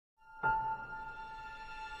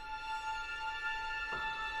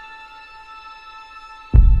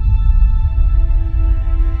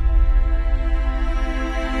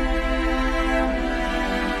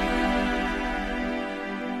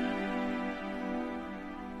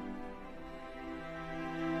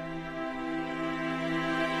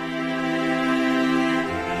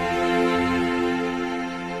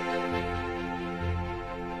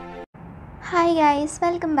Hi guys,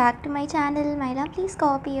 welcome back to my channel, my lovely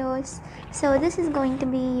Scorpios. So this is going to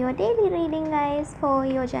be your daily reading guys for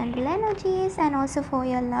your general energies and also for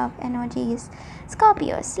your love energies,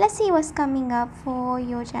 Scorpios. Let's see what's coming up for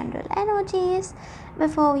your general energies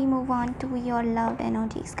before we move on to your love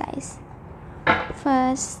energies guys.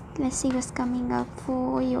 First, let's see what's coming up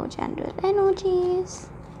for your general energies.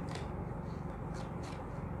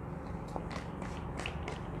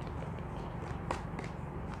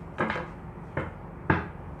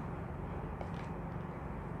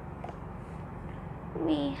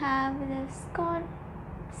 We have the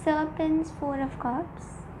Serpent's Four of Cups,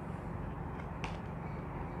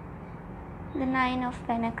 the Nine of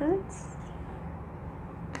Pentacles,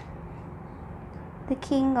 the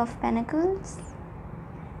King of Pentacles,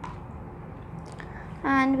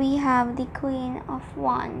 and we have the Queen of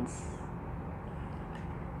Wands.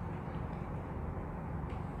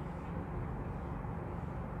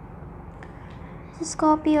 So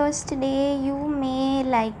Scorpios, today you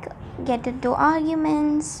may get into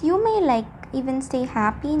arguments, you may even stay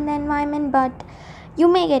happy in the environment, but you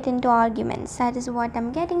may get into arguments. That is what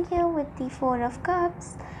I'm getting here with the Four of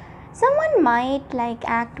Cups. Someone might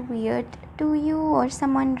act weird to you, or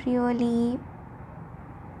someone really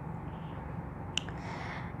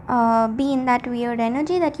be in that weird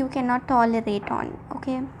energy that you cannot tolerate on.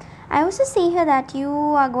 Okay, I also see here that you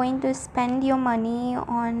are going to spend your money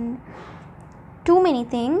on too many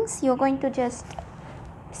things. You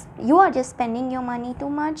are just spending your money too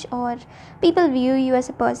much, or people view you as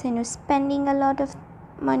a person who's spending a lot of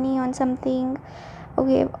money on something.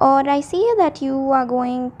 Okay, or I see that you are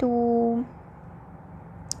going to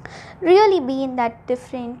really be in that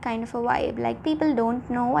different kind of a vibe. People don't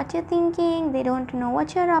know what you're thinking, they don't know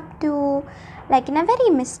what you're up to, in a very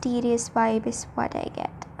mysterious vibe is what I get.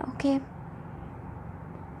 Okay,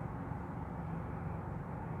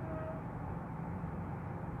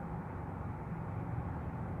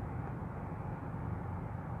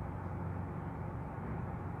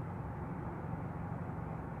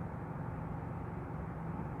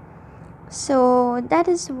 so that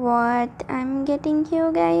is what I'm getting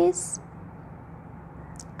here guys,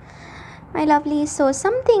 my lovely. So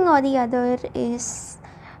something or the other,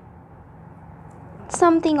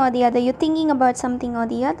 you're thinking about something or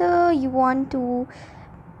the other, you kind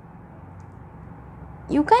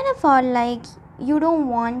of are you don't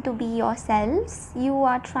want to be yourselves, you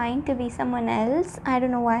are trying to be someone else. I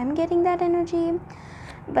don't know why I'm getting that energy,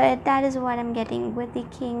 but that is what I'm getting with the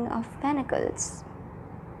King of Pentacles.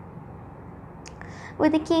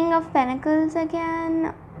 With the King of Pentacles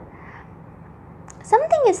again,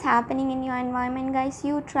 something is happening in your environment guys.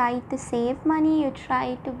 You try to save money, you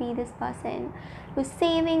try to be this person who's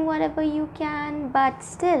saving whatever you can, but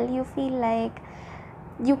still you feel like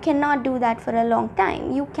you cannot do that for a long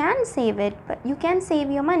time. You can save it, but you can save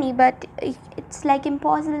your money, but it's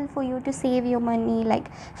impossible for you to save your money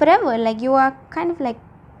forever. You are kind of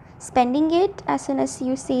spending it as soon as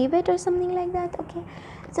you save it or something like that. Okay,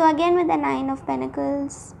 so again with the Nine of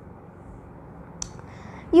Pentacles,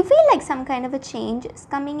 you feel like some kind of a change is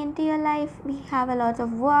coming into your life. We have a lot of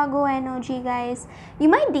Virgo energy guys. You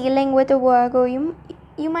might dealing with a Virgo, you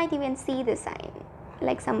might even see the sign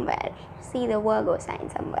somewhere, see the Virgo sign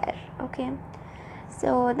somewhere. Okay,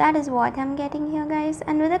 so that is what I'm getting here guys.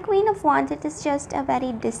 And with the Queen of Wands, it is just a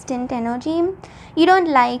very distant energy. You don't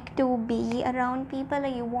like to be around people, or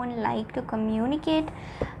you won't like to communicate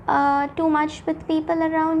too much with people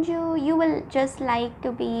around you. You will just like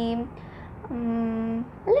to be a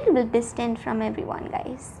little bit distant from everyone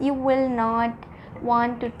guys. You will not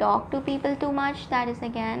want to talk to people too much. That is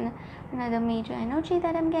again another major energy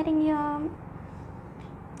that I'm getting here.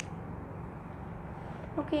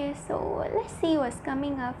 Okay, so let's see what's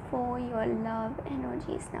coming up for your love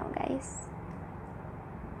energies now guys.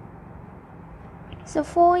 So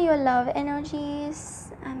for your love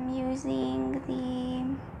energies, I'm using the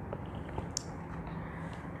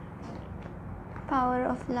Power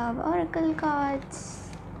of Love Oracle cards.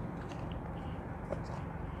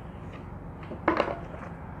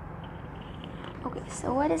 Okay,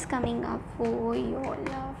 so what is coming up for your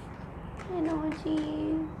love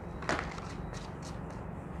energy?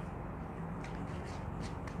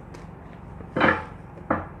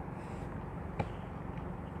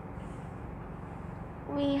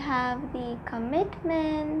 We have the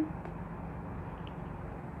Commitment,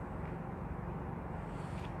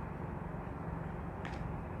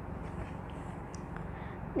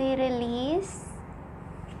 the Release,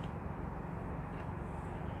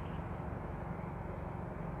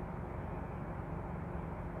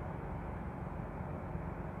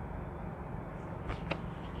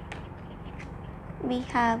 we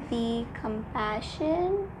have the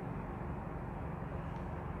compassion.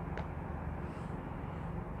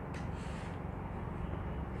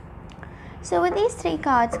 So with these three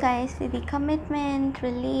cards, guys, with the commitment,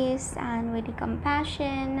 release, and with the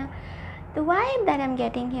compassion, the vibe that I'm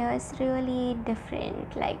getting here is really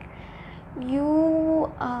different. Like, you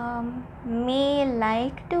may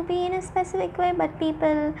like to be in a specific way, but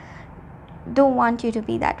people don't want you to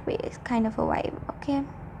be that way. It's kind of a vibe, okay?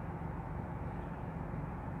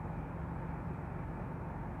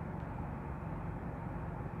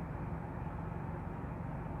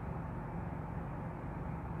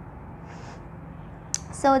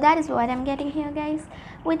 So that is what I'm getting here, guys.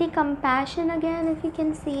 With the compassion, again, if you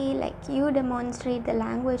can see, like, you demonstrate the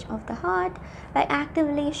language of the heart by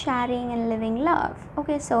actively sharing and living love.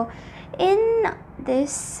 Okay, so in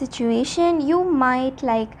this situation, you might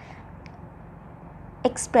like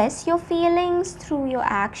express your feelings through your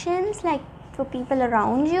actions, like to people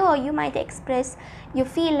around you, or you might express your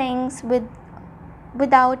feelings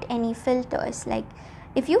without any filters. Like,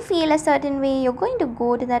 if you feel a certain way, you're going to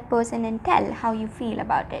go to that person and tell how you feel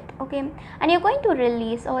about it, okay? And you're going to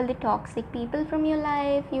release all the toxic people from your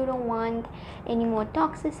life. You don't want any more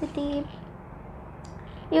toxicity.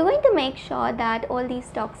 You're going to make sure that all these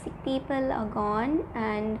toxic people are gone,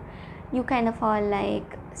 and you kind of are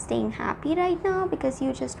like staying happy right now because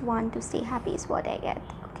you just want to stay happy is what I get,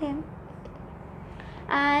 okay?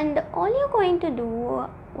 And all you're going to do,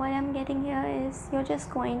 what I'm getting here, is you're just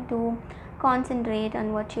going to concentrate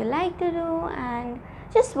on what you like to do and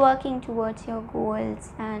just working towards your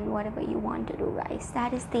goals and whatever you want to do, guys.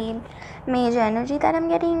 That is the major energy that I'm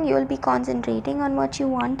getting. You'll be concentrating on what you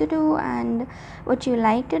want to do and what you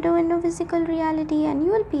like to do in the physical reality, and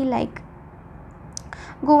you will be like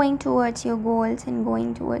going towards your goals and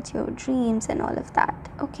going towards your dreams and all of that,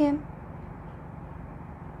 okay?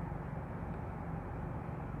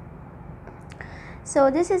 So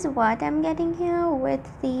this is what I'm getting here with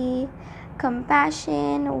the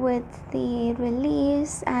compassion, with the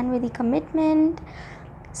release, and with the commitment.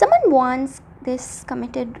 Someone wants this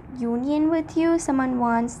committed union with you. Someone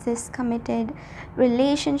wants this committed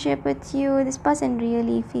relationship with you. This person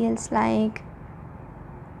really feels like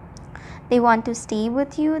they want to stay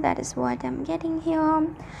with you. That is what I'm getting here,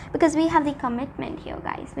 because we have the commitment here,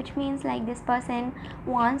 guys, which means like this person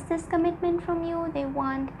wants this commitment from you. They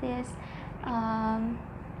want this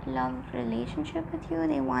love relationship with you.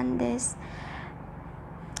 They want this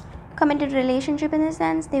committed relationship in a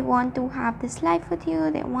sense. They want to have this life with you.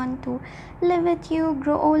 They want to live with you,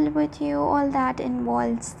 grow old with you. All that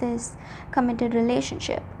involves this committed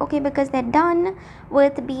relationship, okay? Because they're done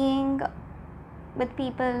with being with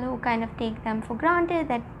people who kind of take them for granted.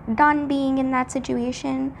 They're done being in that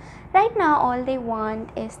situation. Right now, all they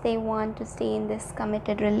want is they want to stay in this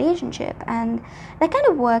committed relationship, and they're kind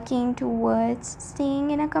of working towards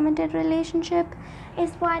staying in a committed relationship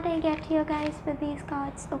is what I get here, guys, with these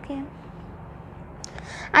cards, okay?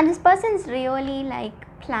 And this person's really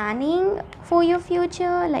like planning for your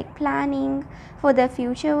future, like planning for their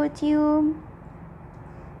future with you.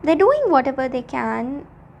 They're doing whatever they can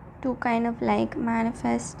to kind of like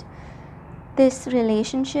manifest this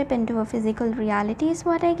relationship into a physical reality is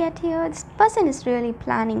what I get here. This person is really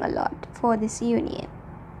planning a lot for this union.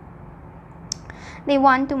 They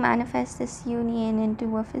want to manifest this union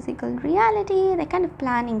into a physical reality. They're kind of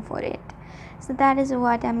planning for it. So that is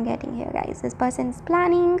what I'm getting here, guys. This person is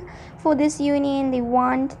planning for this union. They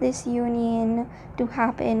want this union to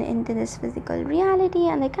happen into this physical reality,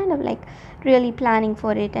 and they're kind of like really planning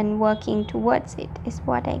for it and working towards it is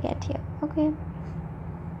what I get here, okay?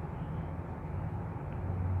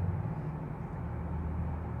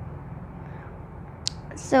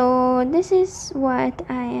 So this is what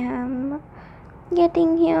I am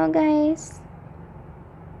getting here, guys.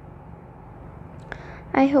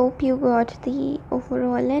 I hope you got the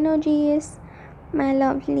overall energies, my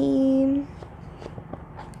lovely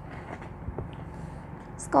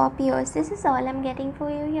Scorpios. This is all I'm getting for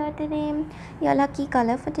you here today. Your lucky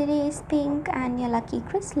color for today is pink, and your lucky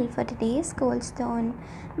crystal for today is goldstone.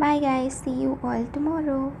 Bye, guys. See you all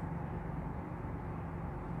tomorrow.